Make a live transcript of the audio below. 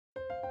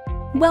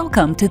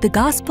Welcome to the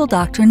Gospel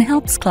Doctrine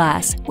Helps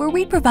class, where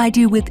we provide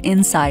you with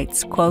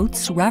insights,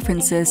 quotes,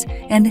 references,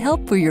 and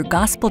help for your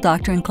Gospel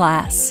Doctrine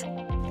class.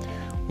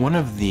 One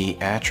of the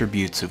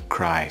attributes of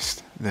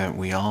Christ that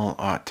we all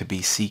ought to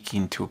be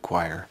seeking to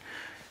acquire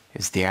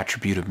is the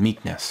attribute of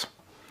meekness.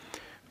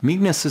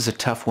 Meekness is a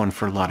tough one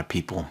for a lot of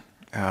people.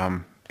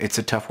 It's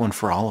a tough one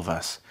for all of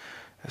us.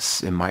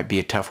 It might be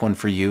a tough one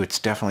for you. It's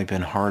definitely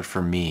been hard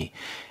for me.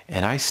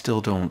 And I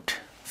still don't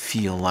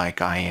feel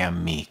like I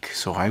am meek.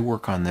 So I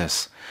work on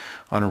this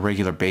on a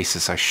regular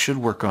basis. I should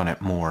work on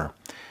it more.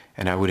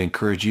 And I would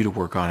encourage you to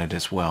work on it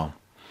as well.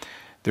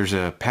 There's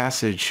a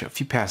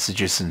few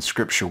passages in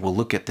Scripture. We'll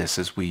look at this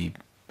as we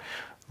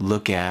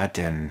look at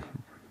and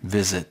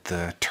visit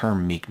the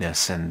term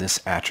meekness and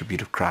this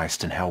attribute of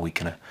Christ and how we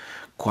can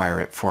acquire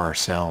it for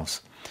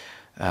ourselves.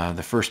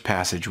 The first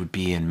passage would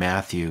be in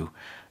Matthew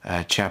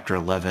chapter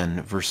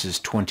 11, verses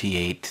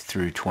 28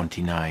 through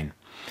 29.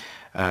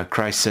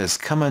 Christ says,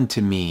 "Come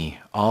unto me,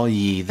 all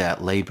ye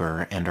that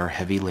labor and are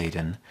heavy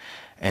laden,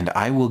 and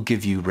I will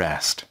give you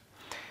rest.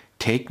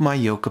 Take my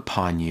yoke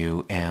upon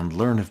you and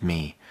learn of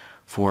me,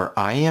 for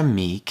I am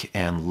meek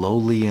and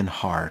lowly in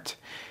heart,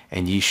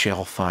 and ye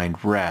shall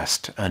find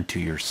rest unto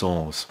your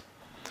souls."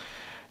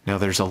 Now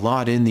there's a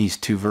lot in these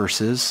two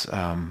verses.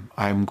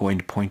 I'm going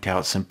to point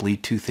out simply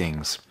two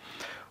things.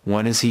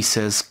 One is he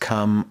says,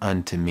 "Come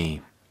unto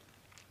me."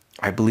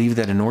 I believe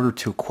that in order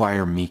to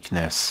acquire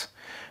meekness,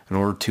 in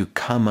order to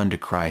come unto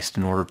Christ,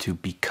 in order to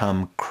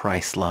become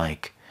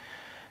Christ-like,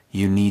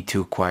 you need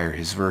to acquire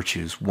his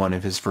virtues. One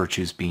of his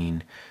virtues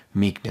being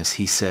meekness.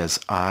 He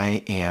says,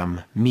 "I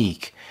am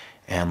meek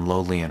and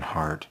lowly in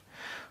heart."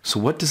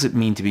 So what does it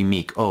mean to be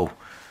meek? Oh,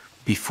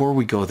 before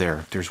we go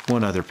there, there's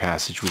one other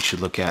passage we should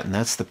look at, and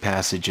that's the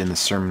passage in the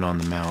Sermon on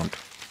the Mount.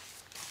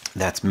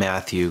 That's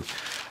Matthew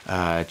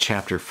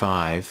chapter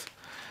 5,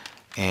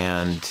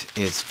 and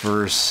it's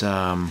verse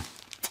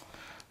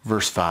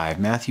 5.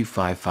 Matthew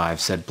 5:5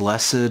 said,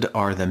 "Blessed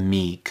are the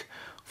meek,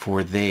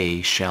 for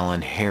they shall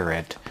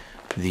inherit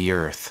the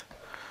earth."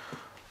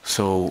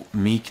 So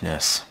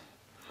meekness.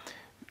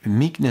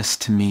 Meekness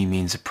to me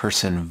means a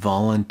person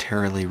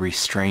voluntarily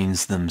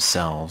restrains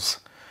themselves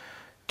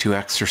to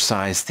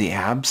exercise the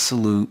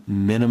absolute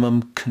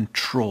minimum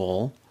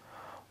control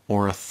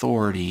or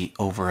authority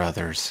over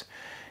others.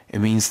 It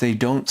means they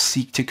don't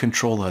seek to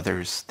control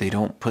others. They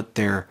don't put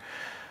their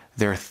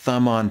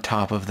thumb on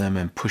top of them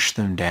and push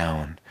them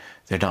down.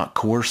 They're not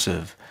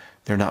coercive.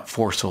 They're not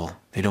forceful.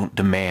 They don't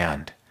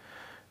demand.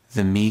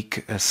 The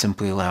meek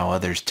simply allow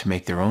others to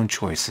make their own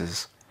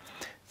choices.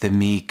 The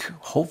meek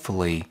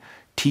hopefully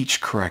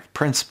teach correct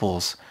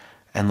principles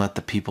and let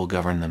the people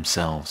govern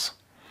themselves.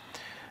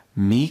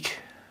 Meek,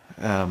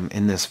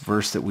 in this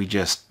verse that we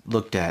just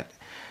looked at,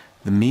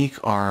 the meek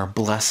are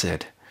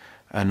blessed.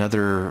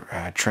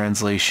 Another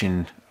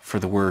translation for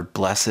the word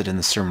blessed in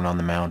the Sermon on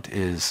the Mount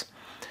is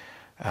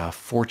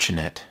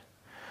fortunate.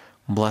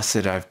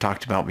 Blessed, I've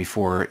talked about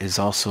before, is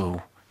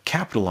also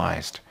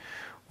capitalized,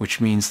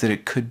 which means that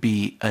it could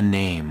be a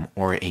name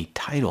or a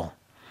title.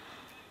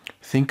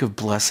 Think of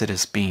blessed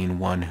as being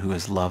one who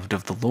is loved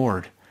of the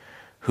Lord,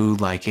 who,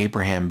 like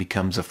Abraham,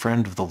 becomes a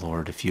friend of the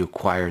Lord if you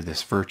acquire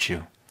this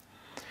virtue.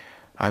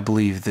 I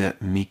believe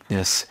that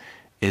meekness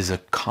is a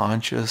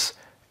conscious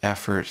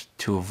effort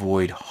to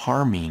avoid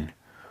harming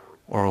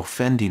or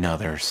offending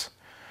others.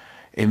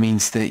 It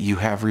means that you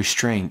have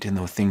restraint in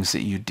the things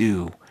that you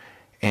do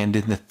and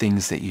in the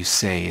things that you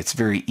say. It's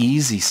very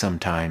easy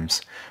sometimes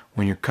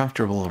when you're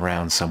comfortable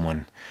around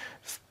someone.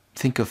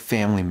 Think of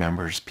family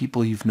members,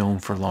 people you've known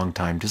for a long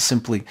time, to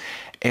simply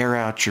air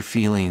out your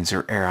feelings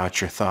or air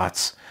out your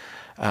thoughts,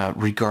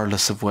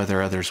 regardless of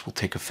whether others will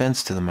take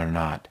offense to them or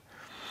not.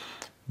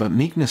 But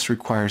meekness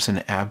requires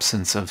an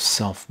absence of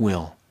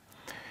self-will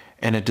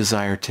and a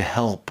desire to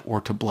help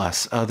or to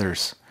bless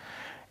others.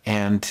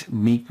 And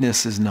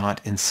meekness is not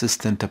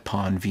insistent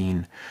upon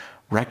being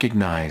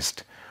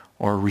recognized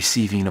or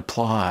receiving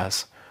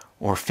applause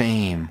or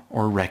fame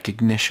or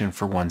recognition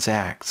for one's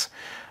acts.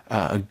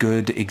 A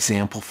good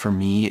example for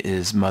me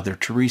is Mother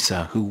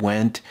Teresa, who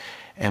went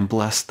and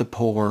blessed the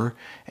poor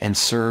and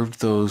served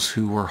those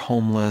who were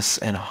homeless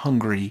and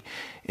hungry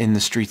in the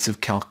streets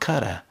of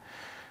Calcutta.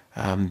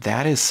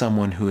 That is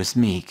someone who is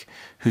meek,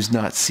 who's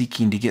not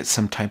seeking to get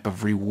some type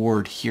of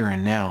reward here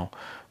and now,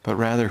 but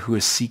rather who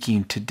is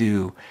seeking to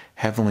do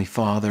Heavenly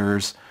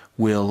Father's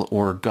will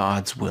or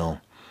God's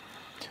will.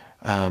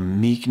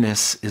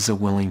 Meekness is a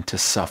willing to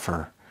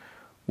suffer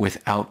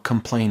without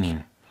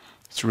complaining.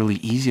 It's really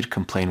easy to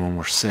complain when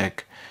we're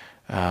sick,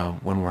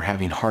 when we're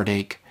having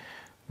heartache,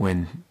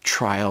 when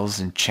trials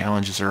and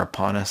challenges are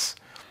upon us.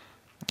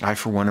 I,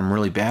 for one, am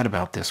really bad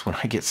about this. When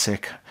I get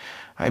sick,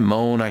 I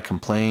moan, I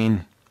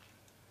complain.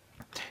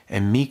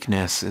 And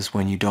meekness is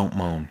when you don't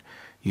moan,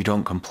 you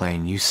don't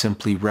complain. You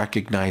simply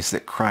recognize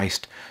that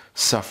Christ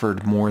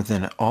suffered more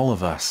than all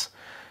of us,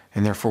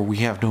 and therefore we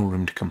have no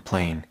room to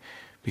complain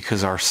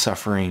because our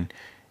suffering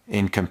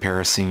in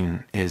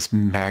comparison is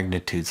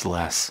magnitudes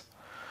less.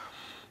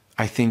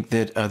 I think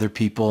that other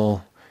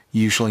people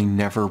usually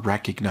never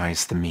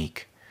recognize the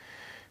meek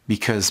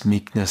because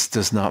meekness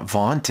does not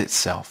vaunt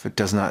itself. It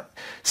does not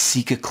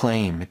seek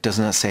acclaim. It does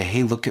not say,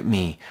 hey, look at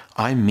me,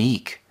 I'm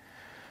meek.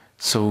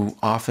 So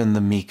often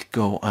the meek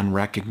go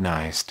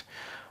unrecognized.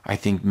 I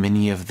think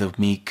many of the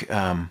meek,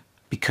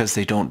 because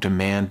they don't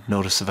demand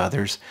notice of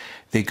others,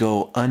 they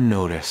go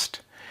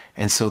unnoticed.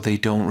 And so they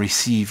don't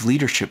receive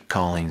leadership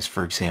callings,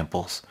 for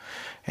examples.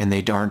 And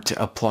they aren't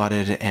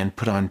applauded and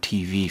put on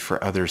TV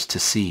for others to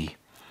see.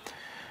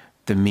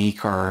 The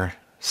meek are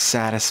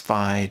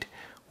satisfied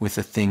with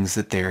the things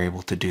that they're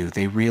able to do.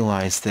 They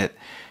realize that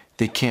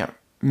they can't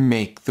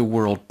make the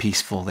world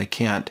peaceful. They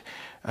can't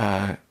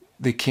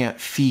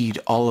feed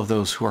all of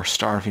those who are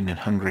starving and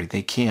hungry.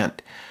 They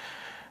can't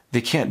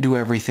do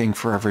everything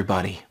for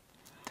everybody.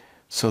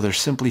 So they're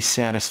simply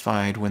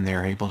satisfied when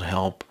they're able to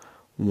help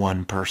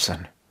one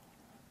person.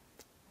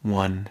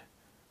 One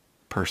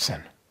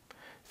person.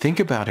 Think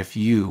about if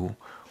you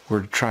were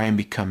to try and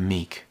become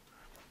meek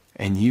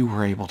and you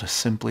were able to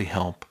simply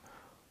help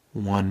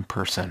one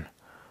person.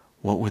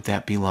 What would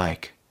that be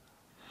like?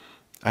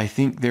 I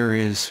think there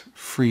is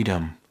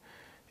freedom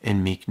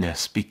in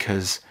meekness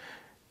because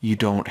you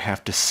don't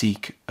have to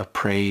seek a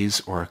praise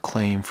or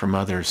acclaim from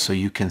others, so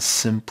you can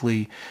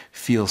simply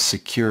feel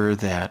secure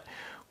that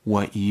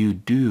what you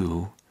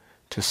do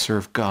to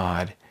serve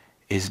God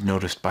is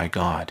noticed by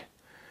God.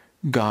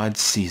 God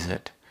sees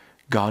it.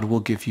 God will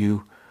give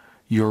you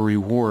your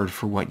reward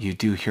for what you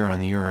do here on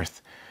the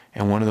earth.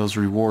 And one of those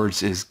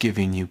rewards is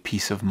giving you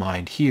peace of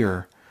mind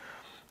here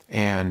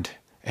and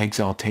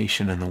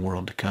exaltation in the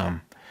world to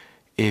come,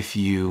 if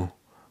you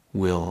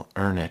will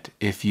earn it,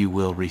 if you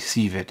will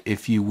receive it,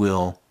 if you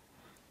will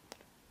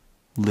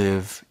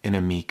live in a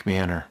meek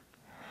manner.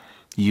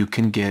 You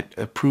can get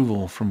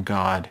approval from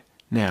God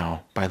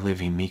now by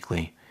living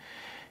meekly.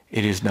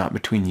 It is not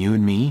between you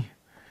and me.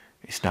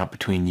 It's not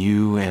between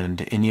you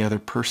and any other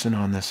person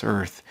on this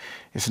earth.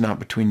 It's not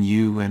between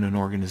you and an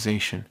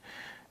organization.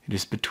 It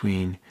is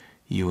between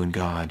you and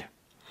God.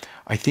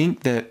 I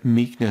think that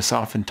meekness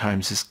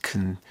oftentimes is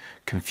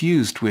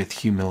confused with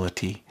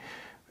humility,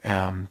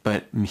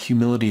 but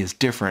humility is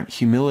different.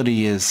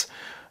 Humility is,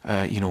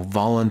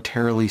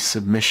 voluntarily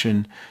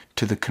submission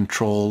to the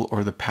control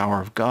or the power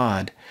of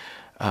God,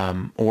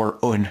 or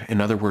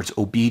in other words,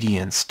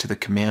 obedience to the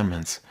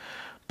commandments.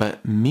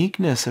 But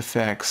meekness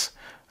affects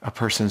a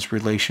person's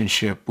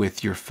relationship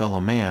with your fellow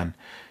man,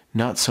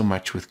 not so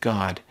much with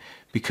God,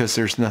 because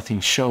there's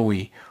nothing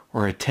showy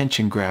or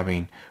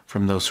attention-grabbing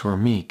from those who are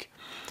meek.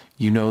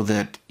 You know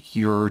that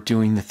you're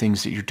doing the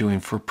things that you're doing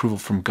for approval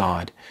from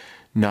God,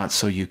 not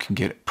so you can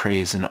get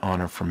praise and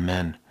honor from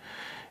men.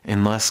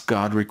 Unless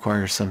God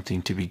requires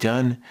something to be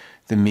done,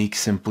 the meek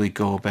simply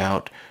go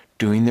about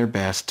doing their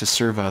best to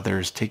serve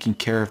others, taking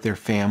care of their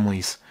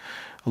families,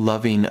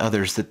 loving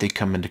others that they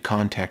come into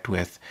contact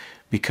with,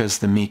 because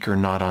the meek are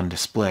not on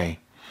display.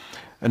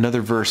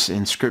 Another verse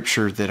in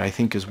Scripture that I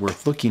think is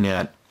worth looking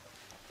at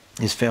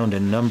is found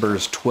in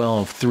Numbers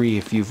 12:3.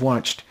 If you've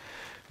watched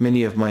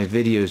many of my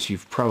videos,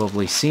 you've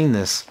probably seen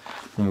this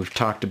when we've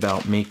talked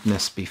about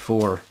meekness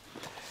before.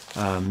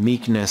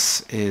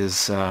 Meekness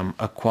is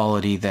a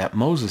quality that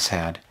Moses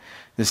had.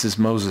 This is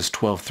Moses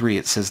 12:3.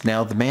 It says,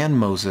 "Now the man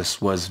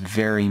Moses was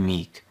very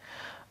meek,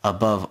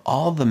 above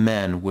all the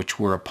men which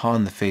were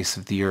upon the face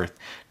of the earth."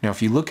 Now,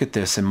 if you look at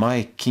this in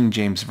my King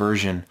James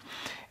Version,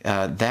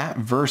 that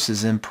verse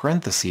is in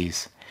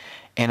parentheses.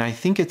 And I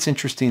think it's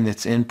interesting that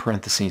it's in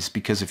parentheses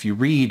because if you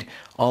read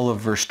all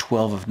of verse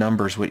 12 of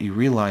Numbers, what you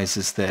realize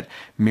is that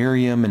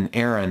Miriam and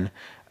Aaron,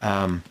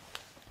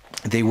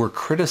 they were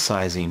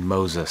criticizing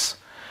Moses.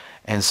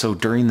 And so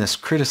during this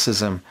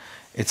criticism,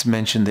 it's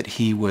mentioned that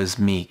he was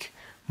meek.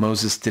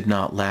 Moses did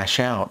not lash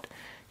out.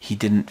 He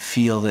didn't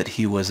feel that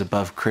he was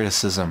above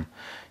criticism.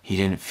 He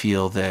didn't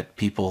feel that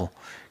people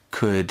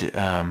could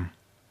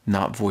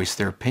not voice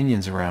their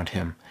opinions around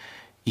him,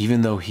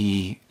 even though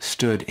he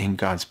stood in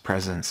God's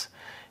presence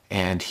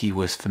and he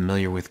was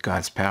familiar with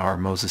God's power.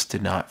 Moses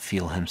did not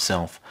feel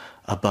himself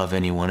above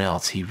anyone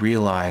else. He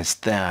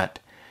realized that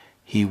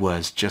he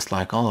was, just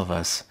like all of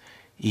us,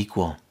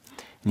 equal.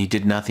 And he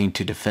did nothing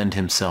to defend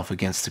himself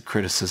against the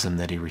criticism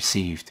that he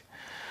received.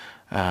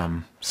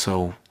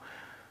 So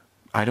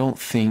I don't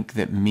think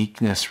that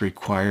meekness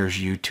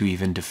requires you to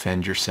even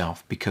defend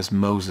yourself, because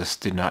Moses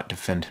did not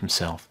defend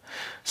himself.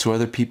 So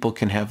other people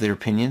can have their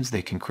opinions,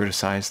 they can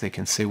criticize, they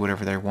can say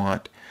whatever they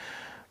want,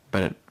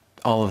 but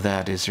all of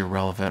that is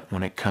irrelevant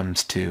when it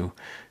comes to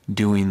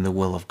doing the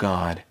will of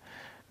God.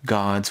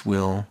 God's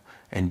will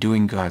and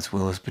doing God's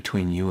will is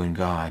between you and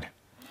God.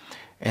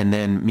 And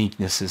then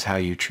meekness is how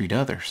you treat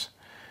others.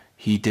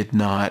 He did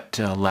not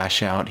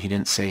lash out. He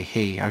didn't say,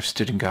 "Hey, I've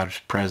stood in God's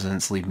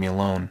presence, leave me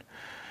alone."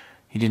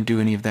 He didn't do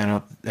any of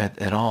that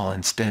at all.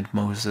 Instead,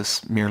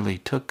 Moses merely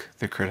took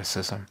the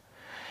criticism.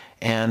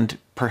 And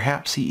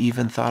perhaps he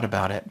even thought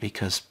about it,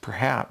 because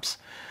perhaps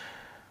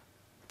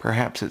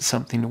it's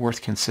something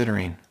worth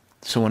considering.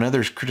 So when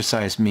others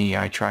criticize me,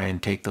 I try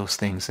and take those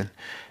things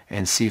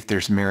and see if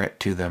there's merit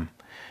to them.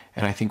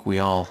 And I think we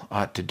all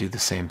ought to do the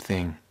same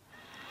thing.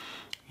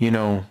 You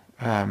know,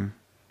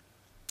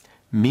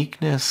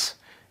 meekness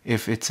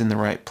if it's in the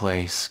right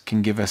place,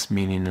 can give us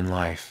meaning in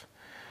life.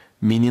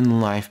 Meaning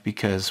in life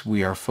because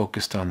we are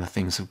focused on the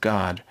things of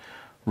God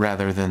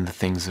rather than the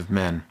things of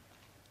men.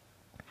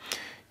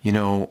 You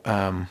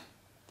know,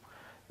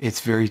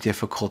 it's very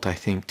difficult, I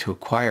think, to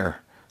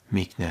acquire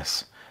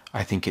meekness.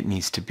 I think it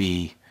needs to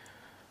be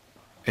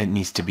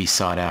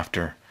sought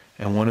after.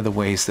 And one of the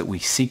ways that we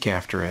seek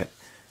after it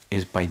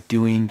is by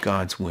doing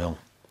God's will.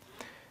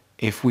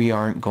 If we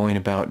aren't going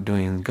about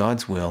doing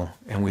God's will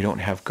and we don't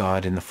have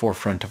God in the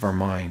forefront of our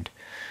mind,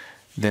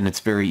 then it's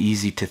very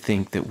easy to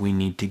think that we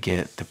need to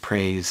get the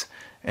praise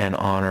and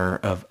honor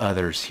of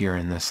others here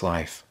in this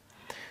life.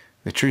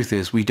 The truth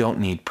is, we don't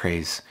need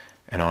praise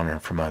and honor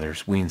from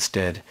others. We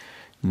instead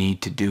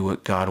need to do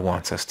what God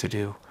wants us to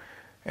do.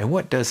 And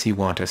what does He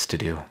want us to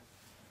do?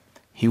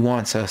 He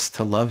wants us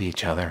to love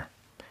each other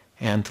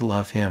and to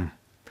love Him.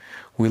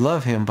 We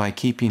love Him by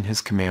keeping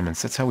His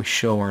commandments. That's how we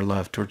show our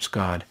love towards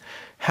God.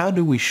 How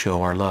do we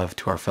show our love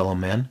to our fellow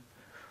men?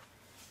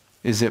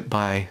 Is it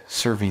by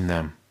serving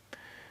them?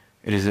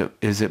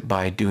 Is it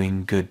by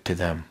doing good to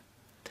them?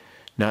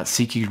 Not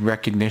seeking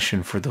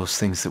recognition for those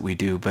things that we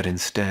do, but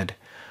instead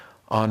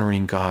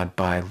honoring God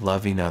by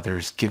loving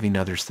others, giving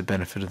others the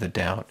benefit of the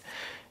doubt,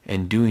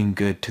 and doing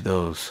good to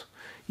those,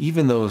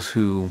 even those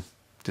who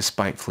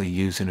despitefully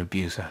use and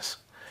abuse us,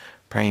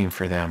 praying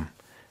for them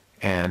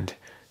and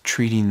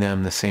treating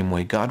them the same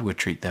way God would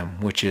treat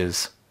them, which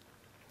is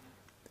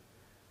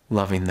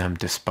loving them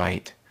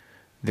despite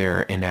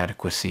their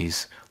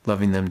inadequacies,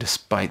 loving them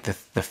despite the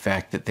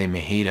fact that they may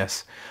hate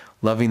us,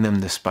 loving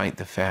them despite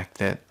the fact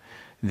that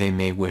they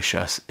may wish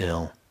us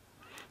ill.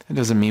 It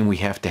doesn't mean we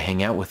have to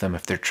hang out with them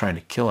if they're trying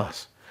to kill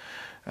us.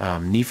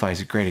 Nephi is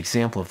a great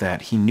example of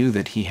that. He knew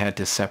that he had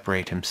to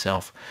separate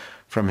himself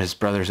from his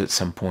brothers at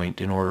some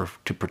point in order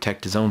to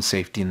protect his own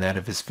safety and that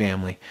of his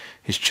family,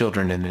 his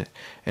children,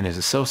 and his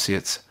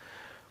associates.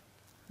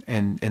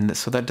 And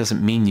so that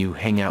doesn't mean you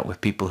hang out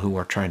with people who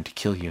are trying to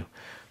kill you.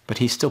 But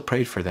he still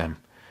prayed for them,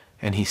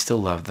 and he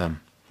still loved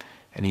them,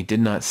 and he did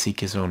not seek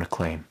his own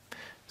acclaim.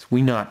 So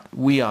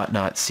we ought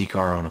not seek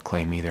our own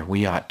acclaim either.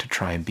 We ought to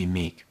try and be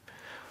meek.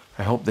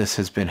 I hope this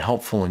has been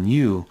helpful in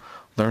you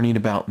learning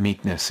about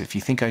meekness. If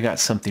you think I got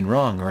something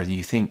wrong or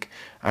you think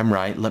I'm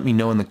right, let me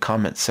know in the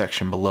comments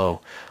section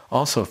below.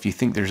 Also, if you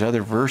think there's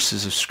other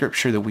verses of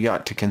Scripture that we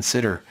ought to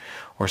consider,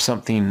 or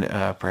something,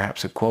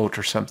 perhaps a quote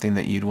or something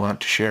that you'd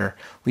want to share,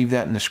 leave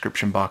that in the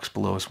description box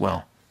below as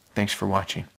well. Thanks for watching.